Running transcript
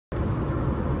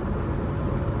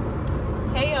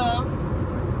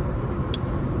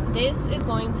this is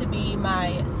going to be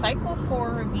my cycle 4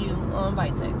 review on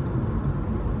VITEX.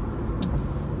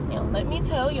 Now let me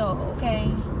tell y'all,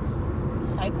 okay,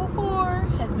 cycle 4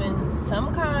 has been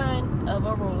some kind of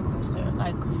a roller coaster,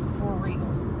 like for real.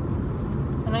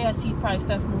 I know y'all see probably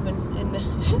stuff moving in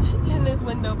in this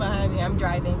window behind me. I'm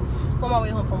driving. I'm on my way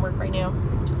home from work right now.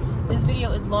 This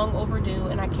video is long overdue,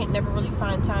 and I can't never really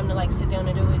find time to like sit down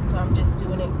and do it, so I'm just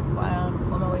doing it while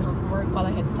I'm on my way home from work while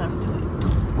I have the time to do it.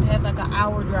 I have like an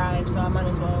hour drive, so I might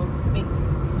as well make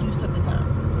use of the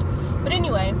time. But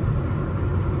anyway,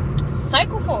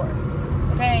 cycle 4,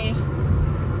 okay,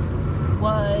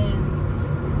 was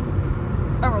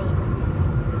a roller coaster.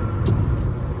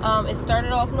 It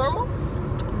started off normal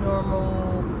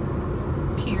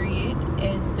period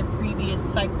as the previous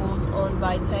cycles on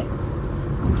VITEX.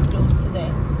 Kudos to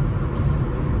that.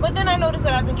 But then I noticed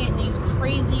that I've been getting these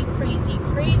crazy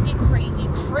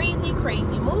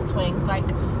mood swings. Like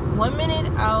 1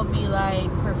 minute I'll be like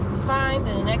perfectly fine,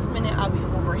 then the next minute I'll be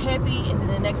over happy, and then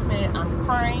the next minute I'm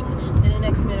crying, then the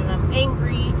next minute I'm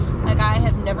angry. Like I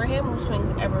have never had mood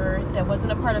swings ever. That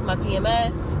wasn't a part of my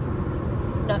PMS.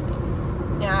 Nothing.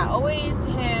 Now I always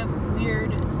have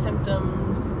weird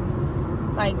symptoms,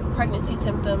 like pregnancy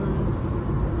symptoms,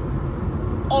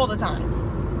 all the time.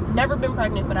 Never been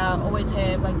pregnant, but I always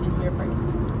have like these weird pregnancy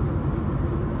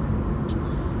symptoms.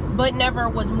 But never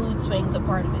was mood swings a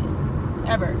part of it,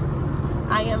 ever.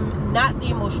 I am not the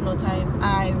emotional type.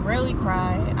 I rarely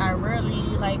cry. I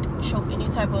rarely like show any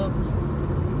type of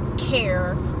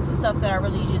care to stuff that I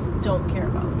really just don't care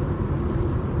about.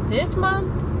 This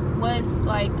month was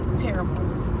like terrible.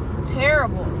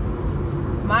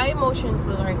 My emotions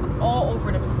were like all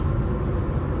over the place.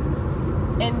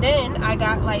 And then I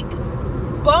got like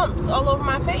bumps all over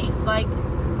my face, like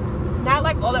not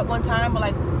like all at one time, but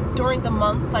like during the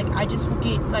month, like I just would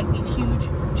get like these huge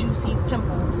juicy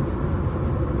pimples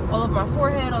all over my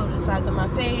forehead, all over the sides of my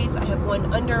face. I have one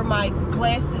under my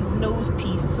glasses nose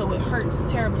piece, so it hurts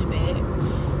terribly bad.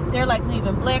 They're like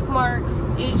leaving black marks.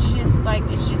 It's just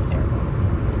terrible.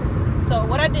 So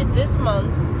what I did this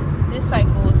month, this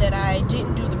cycle, that I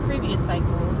didn't do the previous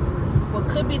cycles, what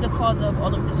could be the cause of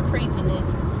all of this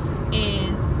craziness,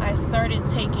 is I started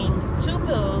taking 2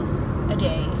 pills a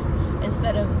day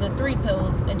instead of the 3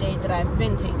 pills a day that I've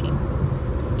been taking.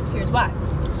 Here's why.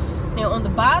 Now on the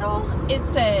bottle it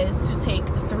says to take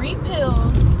 3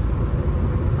 pills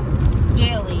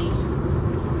daily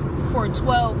for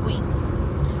 12 weeks.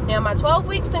 Now my 12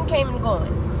 weeks then came and gone.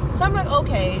 So I'm like,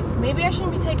 okay, maybe I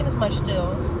shouldn't be taking as much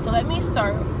still. So let me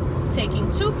start taking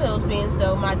 2 pills, being as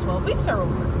though my 12 weeks are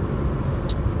over.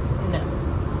 No.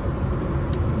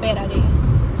 Bad idea.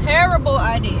 Terrible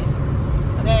idea.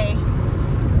 Okay.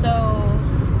 So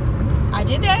I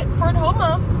did that for the whole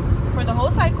month, for the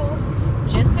whole cycle,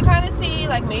 just to kind of see,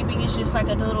 like, maybe it's just like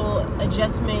a little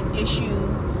adjustment issue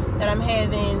that I'm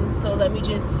having. So let me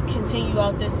just continue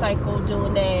out this cycle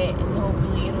doing that, and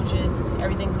hopefully it'll just,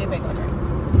 everything will get back on track.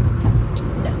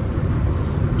 No.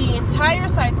 The entire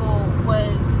cycle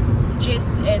was just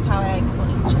as how I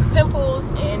explained, just pimples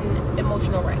and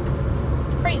emotional wreck.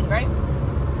 Crazy, right?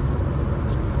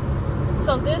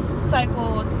 So this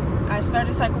cycle, I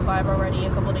started cycle 5 already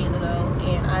a couple days ago,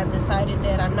 and I've decided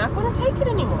that I'm not going to take it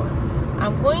anymore.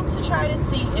 I'm going to try to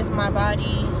see if my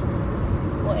body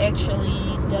will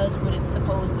actually does what it's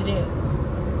supposed to do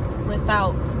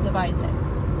without the VITEX.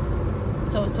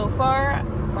 So far,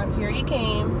 my period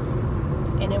came,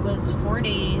 and it was 4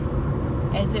 days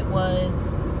as it was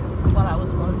while I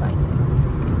was on VITEX.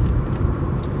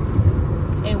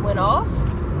 It went off,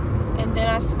 and then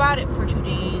I spotted for 2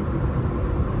 days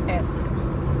after.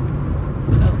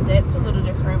 So that's a little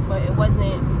different, but it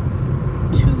wasn't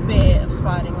too bad of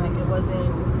spotting. Like, it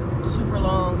wasn't super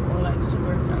long or like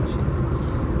super obnoxious.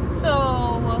 So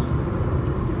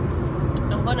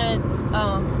I'm gonna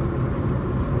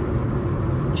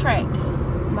track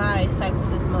my cycle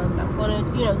this month. I'm gonna,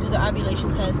 do the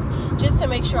ovulation test just to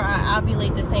make sure I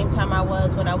ovulate the same time I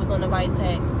was when I was on the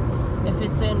VITEX. If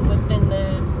it's within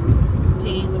the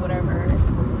days or whatever.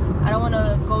 I don't want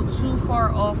to go too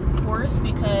far off course,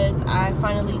 because I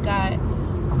finally got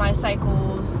my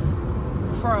cycles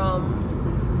from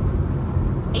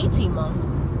 18 months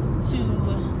to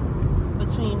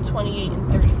between 28 and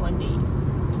 31 days.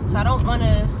 So I don't want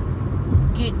to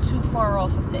get too far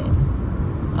off of that.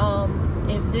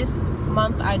 If this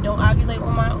month I don't ovulate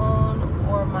on my own,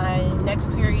 or my next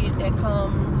period that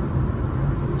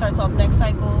starts off next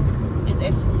cycle is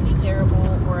absolutely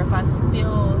terrible, or if I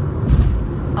feel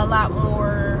a lot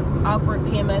more awkward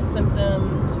PMS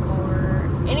symptoms, or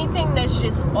anything that's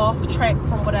just off track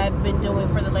from what I've been doing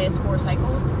for the last 4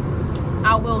 cycles,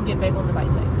 I will get back on the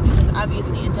VITEX, because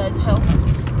obviously it does help.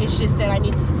 It's just that I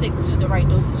need to stick to the right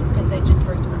dosage, because that just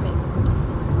works for me.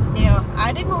 Now,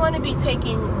 I didn't want to be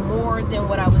taking more than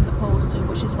what I was supposed to,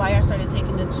 which is why I started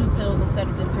taking the 2 pills instead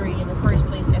of the 3 in the first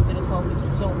place after the 12 weeks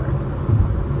was over.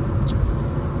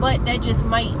 But that just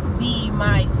might be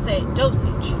my set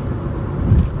dosage.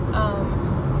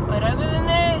 But other than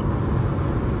that,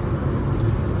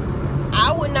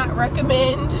 I would not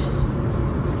recommend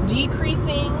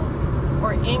decreasing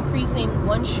or increasing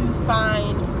once you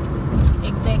find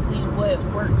exactly what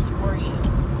works for you.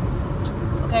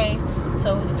 Okay,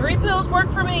 so the 3 pills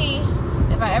work for me.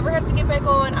 If I ever have to get back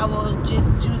on, I will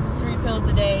just do the 3 pills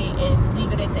a day and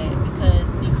leave it at that, because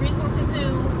decreasing to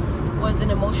 2 was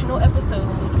an emotional episode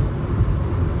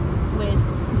with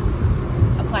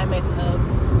a climax of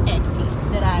acne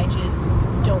that I just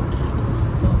don't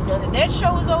need. So now that that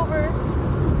show is over,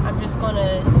 I'm just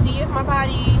gonna see if my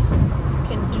body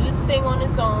can do its thing on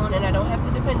its own and I don't have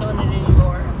to depend on it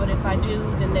anymore. But if I do,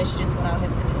 then that's just what I'll have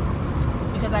to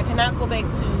do, because I cannot go back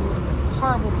to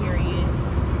horrible periods,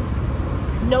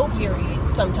 no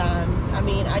period sometimes. I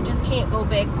mean, I just can't go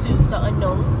back to the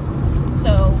unknown.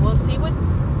 So we'll see what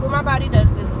my body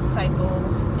does this cycle,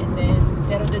 and then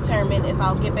that'll determine if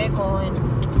I'll get back on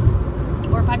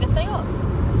or if I can stay off.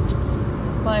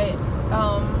 But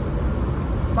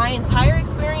my entire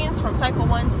experience from cycle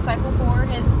 1 to cycle 4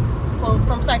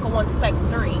 from cycle 1 to cycle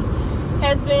 3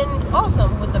 has been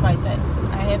awesome with the VITEX.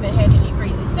 I haven't had any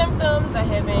crazy symptoms. I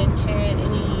haven't had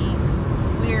any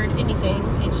weird anything.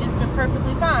 It's just been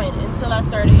perfectly fine until I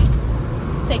started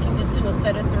taking the 2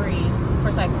 instead of 3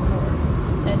 for cycle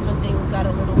 4. That's when things got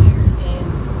a little weird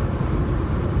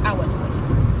and I wasn't with it.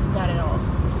 Not at all.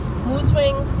 Mood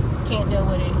swings, can't deal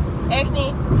with it.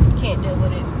 Acne, can't deal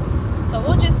with it. So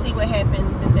we'll just see what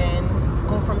happens and then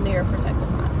go from there for cycle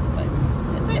 5.